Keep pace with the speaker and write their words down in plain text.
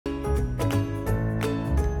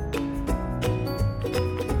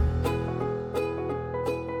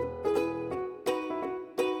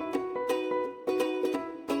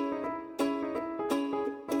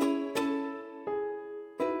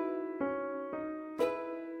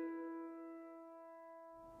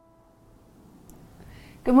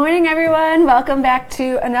Good morning, everyone. Welcome back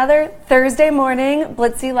to another Thursday morning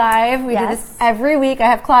Blitsy Live. We do this every week. I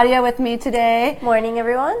have Claudia with me today. Morning,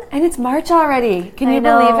 everyone. And it's March already. Can you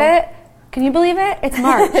believe it? Can you believe it? It's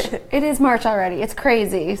March. It is March already. It's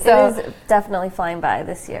crazy. So it is definitely flying by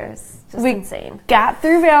this year. It's just insane. Got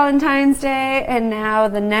through Valentine's Day, and now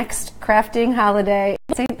the next crafting holiday,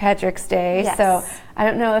 St. Patrick's Day. Yes. So I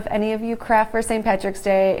don't know if any of you craft for St. Patrick's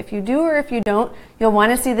Day. If you do or if you don't, you'll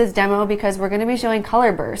want to see this demo because we're going to be showing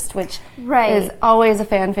Color Burst, which is always a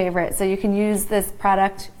fan favorite. So you can use this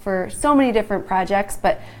product for so many different projects,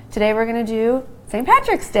 but today we're going to do St.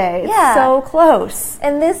 Patrick's Day. It's so close.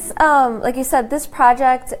 And this, like you said, this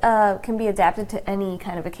project can be adapted to any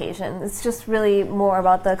kind of occasion. It's just really more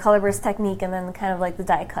about the color burst technique and then kind of like the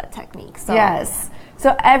die cut technique. So. Yes.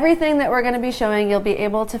 So everything that we're going to be showing, you'll be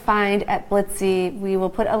able to find at Blitsy. We will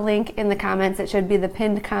put a link in the comments. It should be the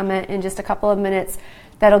pinned comment in just a couple of minutes.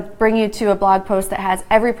 That'll bring you to a blog post that has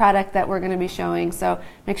every product that we're going to be showing. So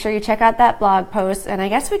make sure you check out that blog post. And I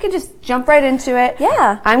guess we could just jump right into it.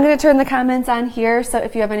 Yeah. I'm going to turn the comments on here. So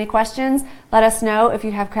if you have any questions, let us know. If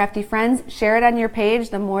you have crafty friends, share it on your page.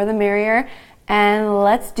 The more the merrier. And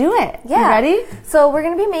let's do it. Yeah. You ready? So we're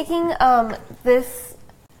going to be making this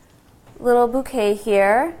little bouquet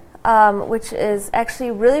here, which is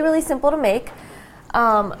actually really, really simple to make.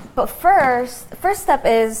 But first step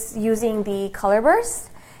is using the Color Burst.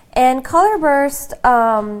 And Color Burst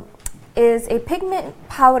is a pigment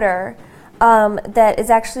powder that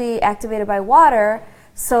is actually activated by water,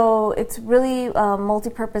 so it's really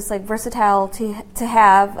multi-purpose, like versatile to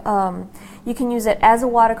have. You can use it as a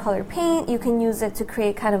watercolor paint. You can use it to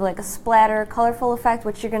create kind of like a splatter, colorful effect,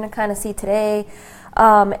 which you're going to kind of see today.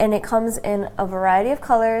 And it comes in a variety of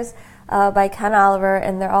colors by Ken Oliver,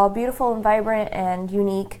 and they're all beautiful and vibrant and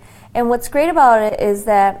unique. And what's great about it is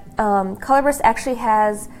that Color Burst actually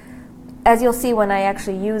has, as you'll see when I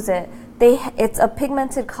actually use it, it's a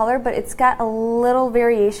pigmented color, but it's got a little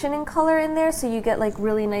variation in color in there, so you get like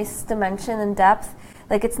really nice dimension and depth.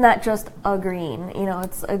 Like it's not just a green, you know,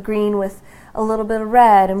 it's a green with a little bit of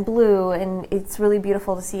red and blue, and it's really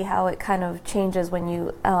beautiful to see how it kind of changes when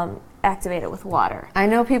you activate it with water. I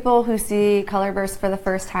know people who see Color Burst for the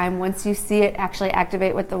first time. Once you see it actually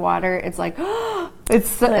activate with the water, it's like,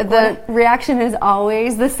 the reaction is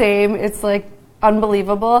always the same. It's like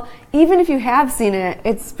unbelievable. Even if you have seen it,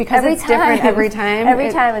 it's because it's different every time. Every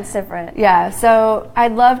time it's different. Yeah, so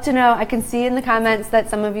I'd love to know. I can see in the comments that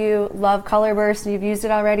some of you love Color Burst and you've used it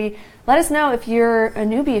already. Let us know if you're a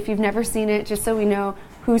newbie, if you've never seen it, just so we know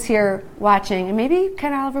who's here watching. And maybe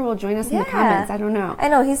Ken Oliver will join us in the comments. I don't know. I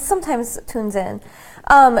know, he sometimes tunes in.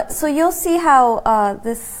 So you'll see how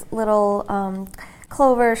this little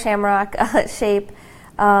clover shamrock shape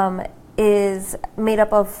is made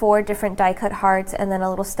up of 4 different die cut hearts and then a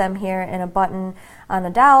little stem here and a button on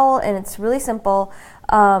a dowel, and it's really simple.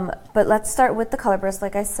 But let's start with the Color Burst,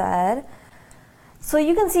 like I said. So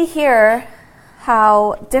you can see here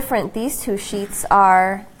how different these 2 sheets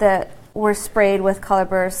are that were sprayed with Color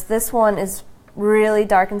Burst. This one is really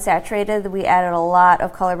dark and saturated. We added a lot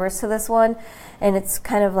of Color Burst to this one, and it's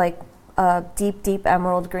kind of like a deep, deep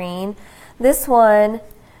emerald green. This one,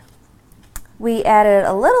 we added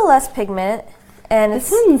a little less pigment, and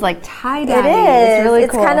this one's like tie-dye. It is. It's really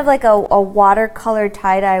cool. It's kind of like a watercolor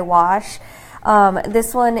tie-dye wash.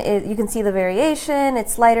 This one, you can see the variation.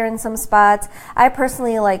 It's lighter in some spots. I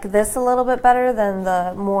personally like this a little bit better than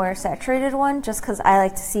the more saturated one, just because I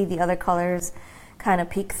like to see the other colors kind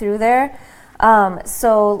of peek through there.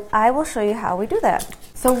 So I will show you how we do that.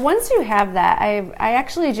 So once you have that, I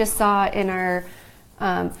actually just saw in our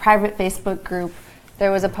private Facebook group,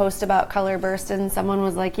 there was a post about Color Burst, and someone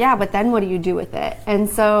was like, yeah, but then what do you do with it? And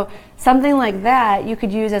so something like that you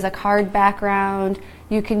could use as a card background.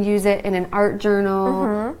 You can use it in an art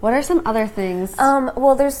journal. What are some other things?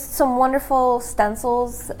 Well, there's some wonderful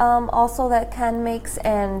stencils also that Ken makes,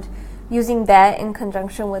 and using that in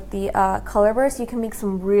conjunction with the Color Burst, you can make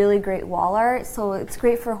some really great wall art. So it's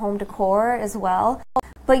great for home decor as well.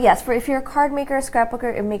 But yes, if you're a card maker, a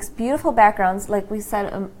scrapbooker, it makes beautiful backgrounds. Like we've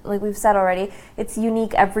said already, it's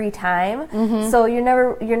unique every time. So you're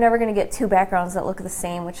never going to get 2 backgrounds that look the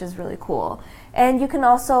same, which is really cool. And you can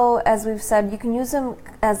also, as we've said, you can use them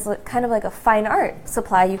as kind of like a fine art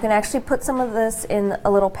supply. You can actually put some of this in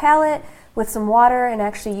a little palette with some water and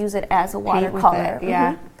actually use it as a watercolor.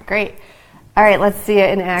 Yeah, great. All right, let's see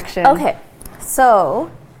it in action. Okay, so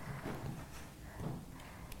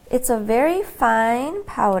it's a very fine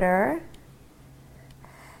powder,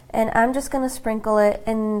 and I'm just going to sprinkle it,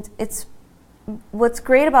 and it's what's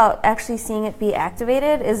great about actually seeing it be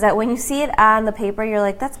activated is that when you see it on the paper, you're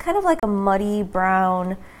like, that's kind of like a muddy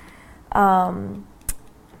brown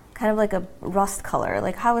kind of like a rust color.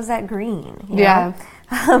 Like, how is that green? You Yeah.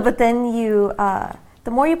 know? But then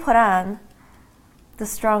the more you put on, the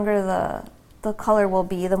stronger the color will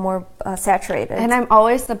be, the more saturated. And I'm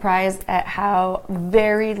always surprised at how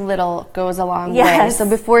very little goes a long way. So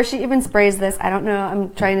before she even sprays this, I don't know,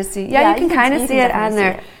 I'm trying to see. Yeah, you can kind of see it on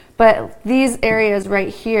there. But these areas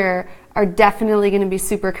right here are definitely going to be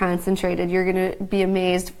super concentrated. You're going to be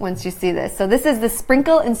amazed once you see this. So this is the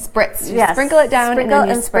sprinkle and spritz. You sprinkle it down and then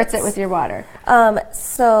you spritz it with your water.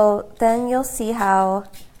 So then you'll see how,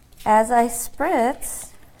 as I spritz,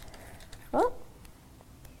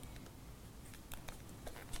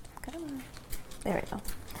 there we go.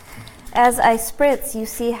 As I spritz, you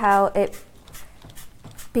see how it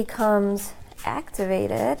becomes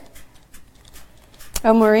activated.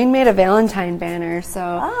 Oh, Maureen made a Valentine banner,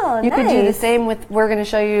 so you could do the same with, we're going to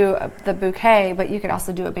show you the bouquet, but you could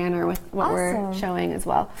also do a banner with what we're showing as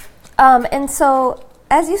well. And so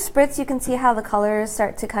as you spritz, you can see how the colors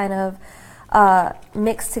start to kind of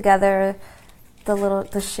mix together,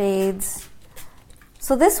 the shades.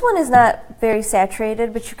 So this one is not very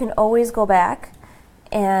saturated, but you can always go back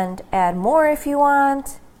and add more if you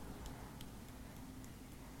want.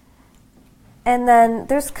 And then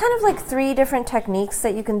there's kind of like 3 different techniques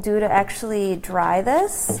that you can do to actually dry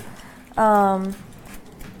this.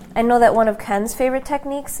 I know that one of Ken's favorite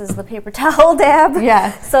techniques is the paper towel dab.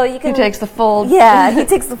 Yeah, so you can. He takes the full. Yeah, he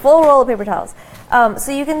takes the full roll of paper towels.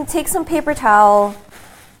 So you can take some paper towel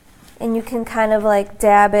and you can kind of like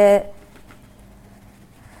dab it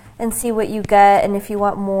and see what you get, and if you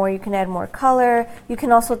want more, you can add more color. You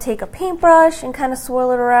can also take a paintbrush and kind of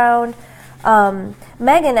swirl it around.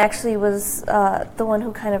 Megan actually was the one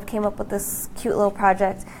who kind of came up with this cute little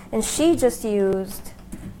project, and she just used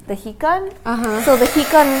the heat gun. So the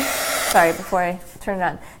heat gun, sorry, before I turn it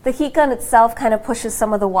on, the heat gun itself kind of pushes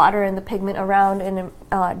some of the water and the pigment around and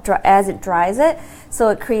as it dries it, so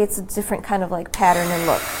it creates a different kind of like pattern and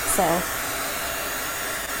look.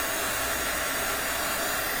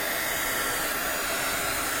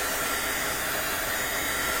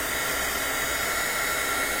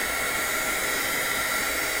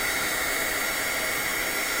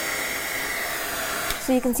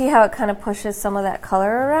 So you can see how it kind of pushes some of that color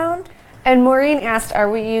around. And Maureen asked, are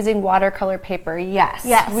we using watercolor paper? Yes.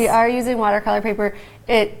 Yes. We are using watercolor paper.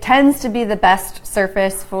 It tends to be the best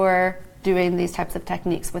surface for doing these types of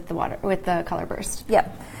techniques with the color burst.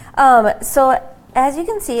 Yep. So as you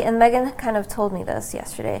can see, and Megan kind of told me this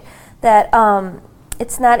yesterday, that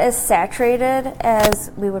it's not as saturated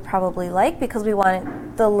as we would probably like, because we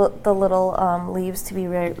want the little leaves to be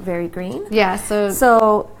very, very green. Yeah.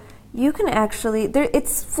 So you can actually,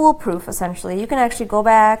 it's foolproof essentially. You can actually go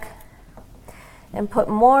back and put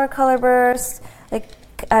more color bursts. Like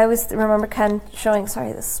I always remember Ken showing,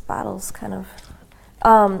 sorry, this bottle's kind of,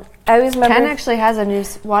 I always remember. Ken actually has a new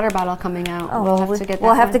water bottle coming out. Oh, we'll have to get that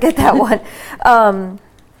We'll have to get that one.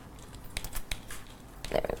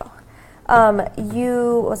 There we go.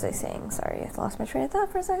 What was I saying? Sorry, I lost my train of thought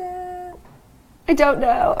for a second. I don't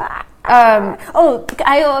know.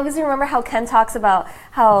 I always remember how Ken talks about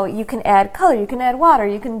how you can add color, you can add water,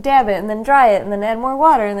 you can dab it and then dry it and then add more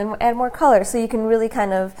water and then add more color. So you can really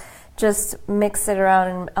kind of just mix it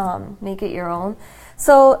around and make it your own.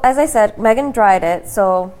 So as I said, Megan dried it.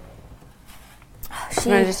 So I'm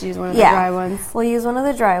going to just use one of the dry ones. We'll use one of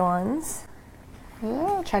the dry ones.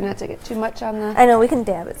 Oh, try not to get too much on the... I know, we can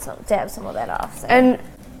dab some of that off. So. And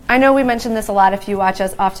I know we mention this a lot if you watch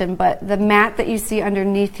us often, but the mat that you see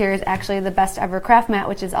underneath here is actually the Best Ever Craft mat,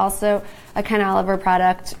 which is also a Ken Oliver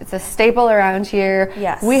product. It's a staple around here.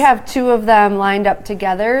 Yes. We have 2 of them lined up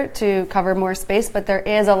together to cover more space, but there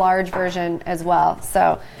is a large version as well.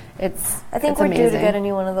 So I think we're due to get a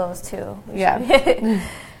new one of those too.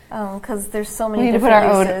 Because there's so many different uses. We need to put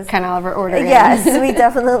our own Ken Oliver order in. Yes, we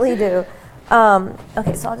definitely do.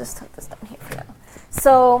 Okay, so I'll just tuck this down here for now.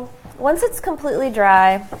 So once it's completely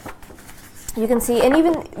dry, you can see, and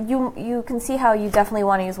even you can see how you definitely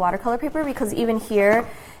want to use watercolor paper, because even here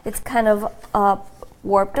it's kind of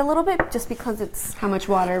warped a little bit just because it's how much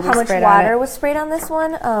water was sprayed on this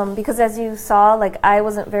one. Because as you saw, like I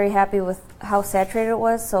wasn't very happy with how saturated it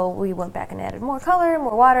was, so we went back and added more color,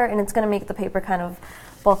 more water, and it's going to make the paper kind of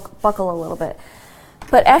buckle a little bit.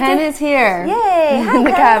 But after Ken is here. Yay! Hi, in the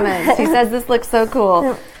Ken. comments, he says this looks so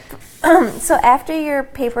cool. So after your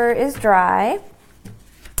paper is dry,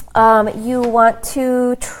 you want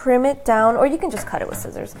to trim it down, or you can just cut it with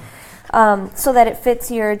scissors, so that it fits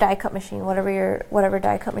your die cut machine, whatever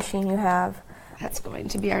die cut machine you have. That's going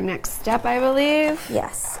to be our next step, I believe.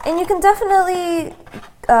 Yes, and you can definitely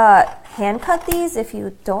hand cut these if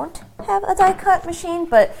you don't have a die cut machine,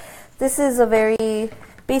 but this is a very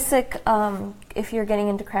basic, if you're getting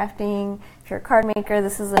into crafting, if you're a card maker,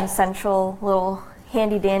 this is an essential little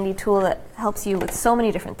handy dandy tool that helps you with so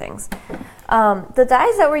many different things. The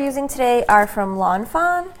dies that we're using today are from Lawn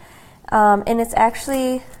Fawn, and it's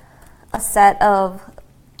actually a set of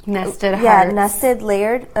nested hearts. Yeah, nested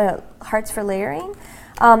layered hearts for layering.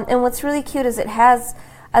 And what's really cute is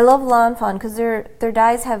I love Lawn Fawn because their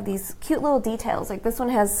dies have these cute little details. Like this one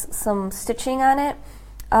has some stitching on it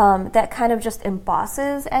that kind of just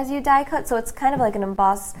embosses as you die cut. So it's kind of like an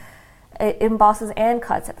emboss. It embosses and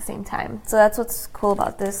cuts at the same time. So that's what's cool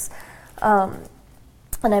about this.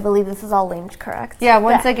 And I believe this is all linked, correct? Yeah,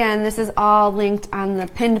 once again, this is all linked on the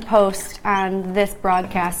pinned post on this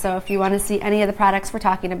broadcast. So if you want to see any of the products we're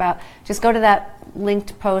talking about, just go to that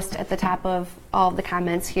linked post at the top of all of the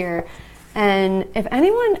comments here. And if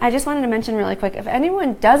anyone, I just wanted to mention really quick, if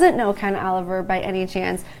anyone doesn't know Ken Oliver by any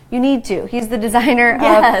chance, you need to. He's the designer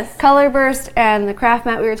of Color Burst and the craft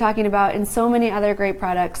mat we were talking about and so many other great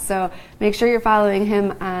products. So make sure you're following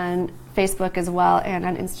him on Facebook as well and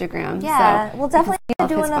on Instagram. Yeah, so we'll definitely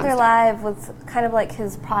do another live with kind of like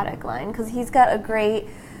his product line because he's got a great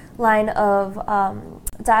line of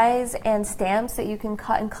dies and stamps that you can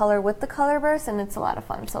cut and color with the Color Burst, and it's a lot of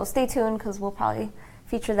fun. So stay tuned because we'll probably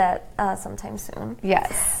feature that sometime soon.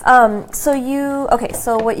 Yes.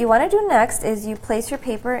 So what you want to do next is you place your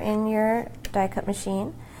paper in your die cut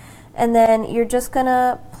machine, and then you're just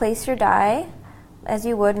gonna place your die as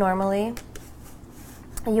you would normally.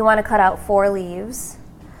 You want to cut out 4 leaves.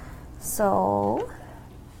 So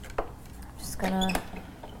I'm just gonna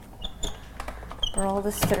roll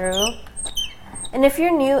this through. And if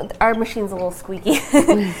you're new, our machine's a little squeaky.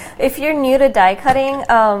 If you're new to die cutting,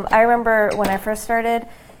 I remember when I first started,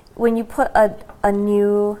 when you put a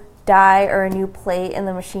new die or a new plate in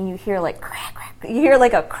the machine, you hear like crack, crack. You hear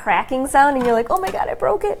like a cracking sound, and you're like, oh my God, I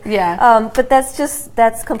broke it. Yeah. But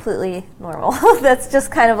that's completely normal. That's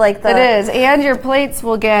just kind of like It is, and your plates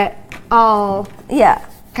will get all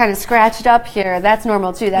kind of scratched up here. That's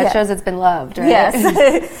normal too. That shows it's been loved, right?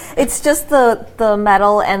 Yes. It's just the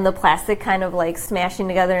metal and the plastic kind of like smashing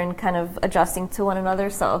together and kind of adjusting to one another.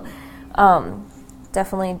 So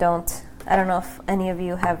definitely don't. I don't know if any of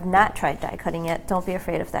you have not tried die cutting yet. Don't be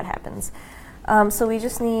afraid if that happens. So we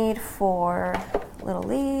just need 4 little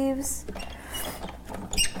leaves.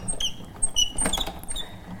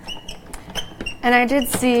 And I did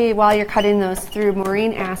see while you're cutting those through,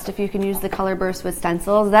 Maureen asked if you can use the Color Burst with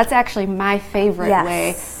stencils. That's actually my favorite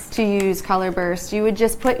way to use Color Burst. You would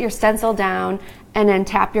just put your stencil down and then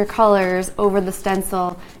tap your colors over the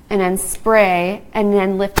stencil and then spray and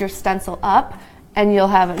then lift your stencil up, and you'll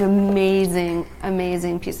have an amazing,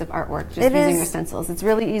 amazing piece of artwork just using your stencils. It's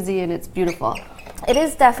really easy and it's beautiful. It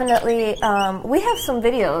is definitely, we have some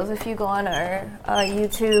videos if you go on our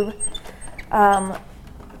YouTube,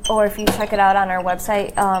 or if you check it out on our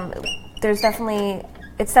website. It's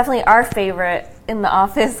definitely our favorite in the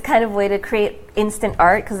office kind of way to create instant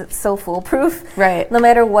art because it's so foolproof. Right. No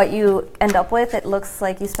matter what you end up with, it looks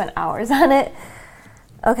like you spent hours on it.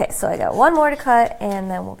 Okay, so I got 1 more to cut, and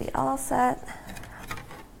then we'll be all set.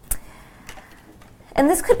 And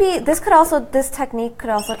this technique could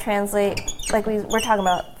also translate, like we're talking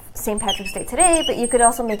about St. Patrick's Day today, but you could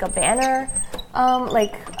also make a banner.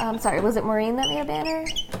 Was it Maureen that made a banner?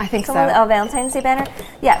 I think so. A Valentine's Day banner.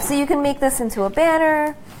 Yeah, so you can make this into a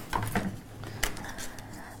banner.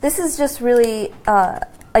 This is just really a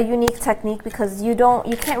unique technique because you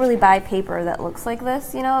can't really buy paper that looks like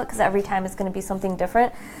this, because every time it's going to be something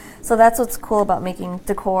different. So that's what's cool about making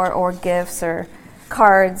decor or gifts or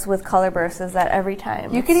cards with Color Burst is that every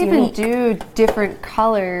time you can even do different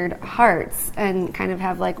colored hearts and kind of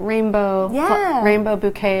have like rainbow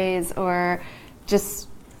bouquets or just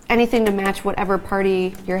anything to match whatever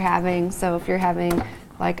party you're having. So if you're having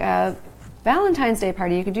like a Valentine's Day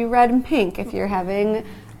party, you could do red and pink. If you're having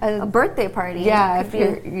a birthday party,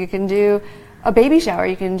 you can do a baby shower,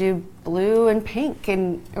 you can do blue and pink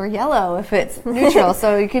or yellow if it's neutral.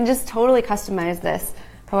 So you can just totally customize this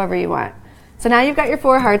however you want. So now you've got your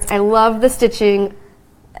 4 hearts. I love the stitching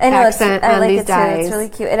accent on these dies. Too. It's really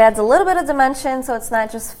cute. It adds a little bit of dimension, so it's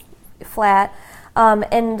not just flat.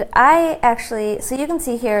 And I actually, so you can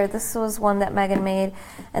see here, this was one that Megan made,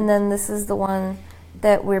 and then this is the one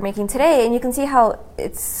that we're making today, and you can see how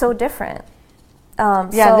it's so different.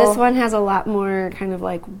 This one has a lot more kind of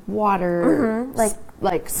like water,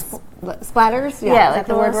 like splatters. Yeah, like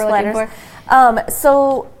the word we're looking for.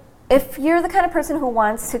 So if you're the kind of person who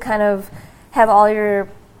wants to kind of have all your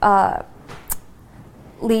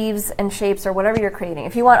leaves and shapes or whatever you're creating,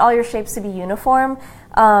 if you want all your shapes to be uniform,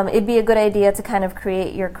 it'd be a good idea to kind of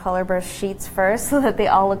create your Color Burst sheets first so that they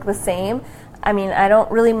all look the same. I mean, I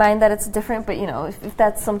don't really mind that it's different, but if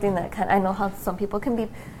that's something that I know how some people can be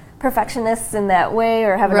perfectionists in that way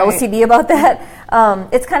or have an OCD about that.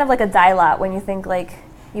 It's kind of like a dye lot when you think like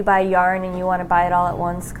you buy yarn and you want to buy it all at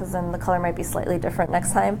once, because then the color might be slightly different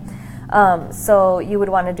next time. So you would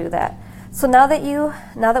want to do that. So now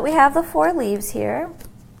that we have the 4 leaves here,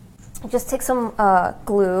 just take some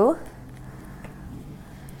glue.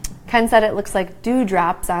 Ken said it looks like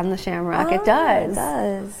dewdrops on the shamrock. It does. It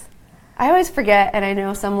does. I always forget, and I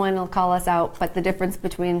know someone will call us out, but the difference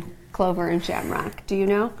between clover and shamrock. Do you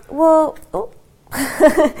know? Well,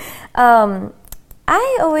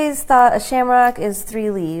 I always thought a shamrock is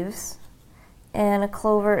 3 leaves and a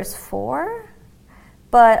clover is 4.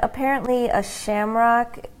 But apparently a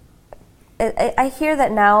shamrock, I hear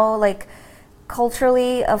that now, like,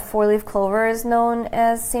 culturally, a 4-leaf clover is known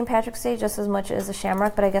as St. Patrick's Day just as much as a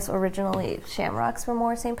shamrock, but I guess originally shamrocks were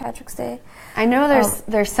more St. Patrick's Day. I know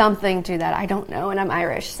there's something to that. I don't know, and I'm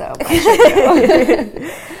Irish, so I should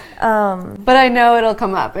know. But I know it'll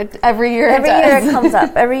come up. Every year it comes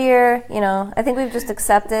up. Every year, I think we've just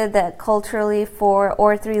accepted that culturally 4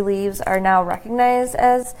 or 3 leaves are now recognized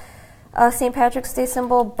as a St. Patrick's Day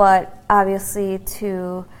symbol, but obviously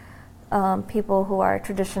to people who are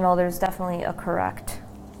traditional, there's definitely a correct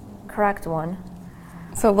one.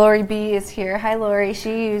 So Lori B is here. Hi, Lori.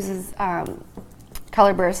 She uses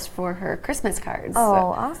color burst for her Christmas cards.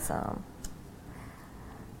 Oh, awesome.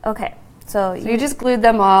 Okay, so you just glued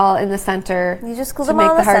them all in the center. You just glue them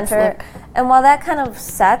all in the center, and while that kind of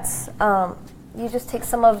sets, you just take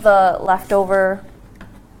some of the leftover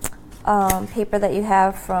paper that you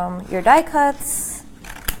have from your die cuts.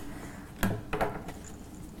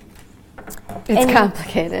 It's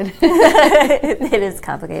complicated. It is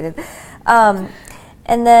complicated. And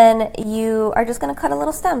then you are just going to cut a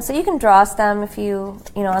little stem. So you can draw a stem if you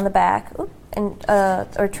on the back, and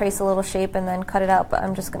or trace a little shape and then cut it out, but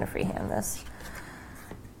I'm just going to freehand this.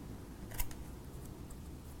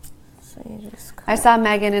 So you just cut. I saw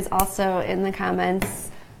Megan is also in the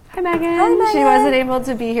comments. Hi, Megan. Hi, Megan. She wasn't able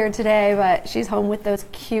to be here today, but she's home with those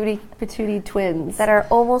cutie patootie twins. That are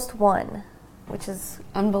almost 1. Which is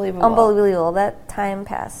unbelievable. That time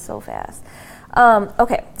passed so fast.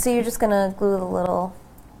 Okay, so you're just going to glue the little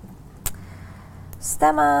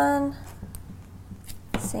stem on.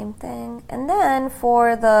 Same thing. And then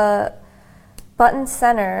for the button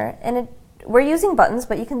center, we're using buttons,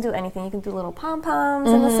 but you can do anything. You can do little pom-poms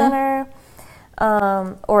in the center,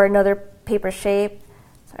 or another paper shape.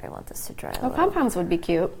 Sorry, I want this to dry. Pom-poms would be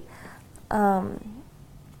cute.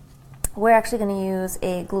 We're actually going to use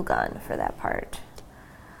a glue gun for that part.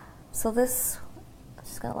 So this, I'm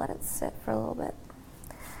just going to let it sit for a little bit.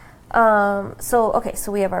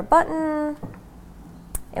 So we have our button,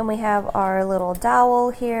 and we have our little dowel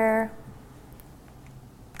here.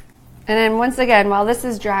 And then once again, while this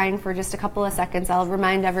is drying for just a couple of seconds, I'll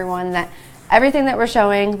remind everyone that everything that we're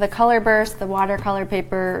showing, the color burst, the watercolor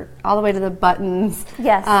paper, all the way to the buttons,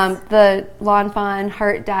 yes, the Lawn Fawn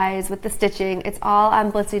heart dies with the stitching, it's all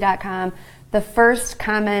on Blitsy.com. The first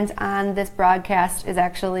comment on this broadcast is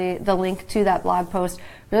actually the link to that blog post.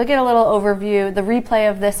 Really get a little overview. The replay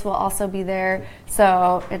of this will also be there,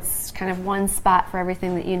 so it's kind of one spot for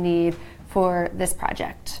everything that you need for this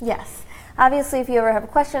project. Yes. Obviously, if you ever have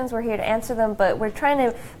questions, we're here to answer them, but we're trying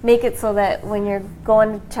to make it so that when you're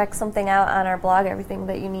going to check something out on our blog, everything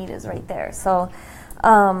that you need is right there. So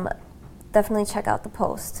definitely check out the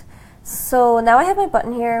post. So now I have my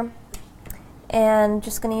button here, and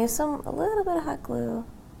just going to use a little bit of hot glue.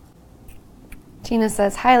 Tina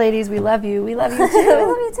says, hi ladies, we love you. We love you too. We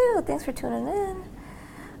love you too. Thanks for tuning in.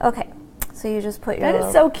 Okay, so you just put your That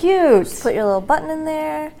is so cute. Just put your little button in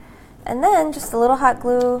there, and then just a little hot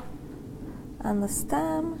glue on the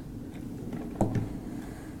stem.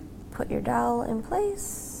 Put your dowel in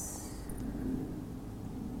place.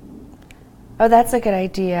 Oh, that's a good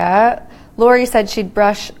idea. Lori said she'd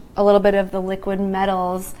brush a little bit of the liquid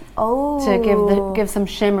metals to give some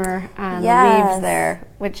shimmer on the leaves there,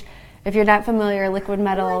 which if you're not familiar, liquid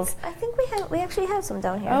metals. I think we actually have some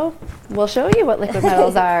down here. Oh, we'll show you what liquid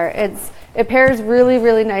metals are. It pairs really,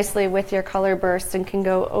 really nicely with your color burst and can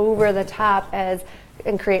go over the top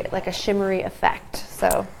and create like a shimmery effect.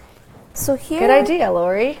 So here, good idea,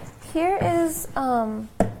 Lori. Here is,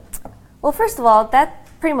 well, first of all, that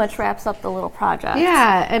pretty much wraps up the little project.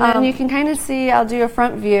 Yeah, and then you can kind of see, I'll do a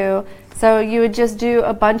front view. So you would just do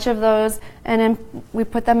a bunch of those, and then we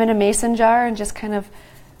put them in a mason jar and just kind of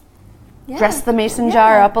dress the mason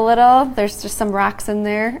jar up a little. There's just some rocks in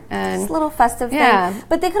there. And just a little festive thing.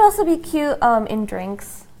 But they could also be cute in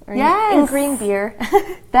drinks. Or in green beer.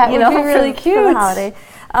 That would be really cute. For the holiday.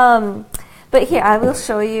 But here, I will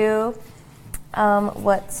show you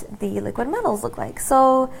what the liquid metals look like.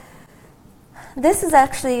 So this is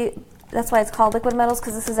actually, that's why it's called liquid metals,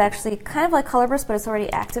 because this is actually kind of like color burst, but it's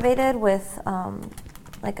already activated with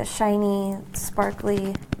like a shiny,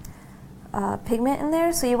 sparkly pigment in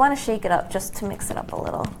there. So you want to shake it up just to mix it up a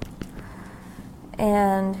little.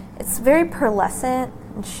 And it's very pearlescent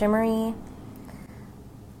and shimmery.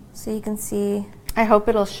 So you can see. I hope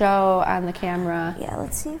it'll show on the camera. Yeah,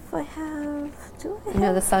 let's see if I have. Do I have? You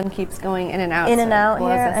know, the sun keeps going in and out. In and out here.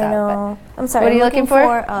 I know. I'm sorry. What are you looking for?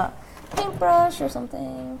 A paintbrush or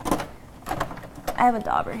something. I have a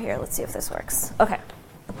dauber here. Let's see if this works. Okay.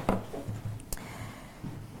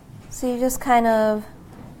 So you just kind of.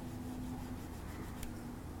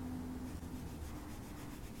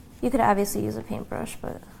 You could obviously use a paintbrush,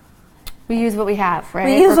 but. We use what we have, right?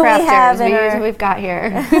 We use what we have. We use what we've got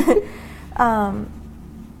here. And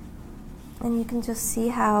you can just see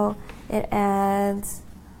how it adds.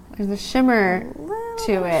 There's a shimmer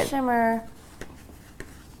to it. Shimmer.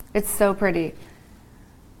 It's so pretty.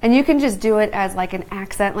 And you can just do it as like an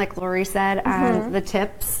accent, like Lori said, on the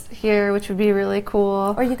tips here, which would be really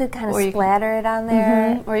cool. Or you could kind of splatter it on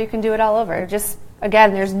there. Or you can do it all over. Just,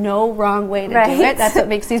 again, there's no wrong way to do it. That's what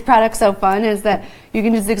makes these products so fun, is that you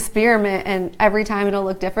can just experiment, and every time it'll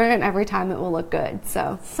look different, and every time it will look good.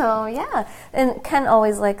 So yeah. And Ken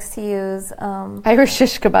always likes to use Irish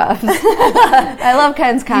shish kebabs. I love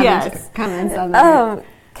Ken's comments on that.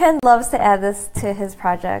 Ken loves to add this to his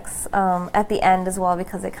projects at the end as well,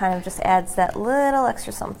 because it kind of just adds that little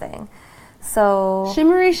extra something. So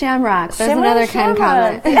shimmery shamrocks. There's another Ken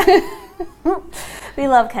comment. Yeah. We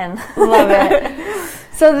love Ken. Love it.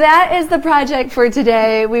 So that is the project for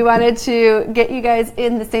today. We wanted to get you guys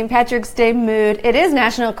in the St. Patrick's Day mood. It is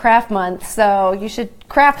National Craft Month, so you should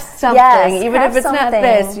craft something. Yes, even if it's not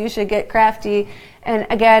this, you should get crafty. And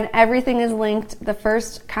again, everything is linked. The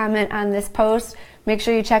first comment on this post. Make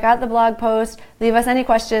sure you check out the blog post. Leave us any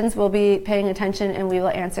questions. We'll be paying attention, and we will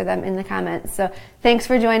answer them in the comments. So thanks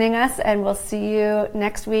for joining us, and we'll see you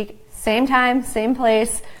next week. Same time, same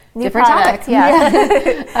place, New different product, topic.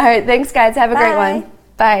 Yeah. All right. Thanks, guys. Have a great one.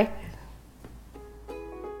 Bye.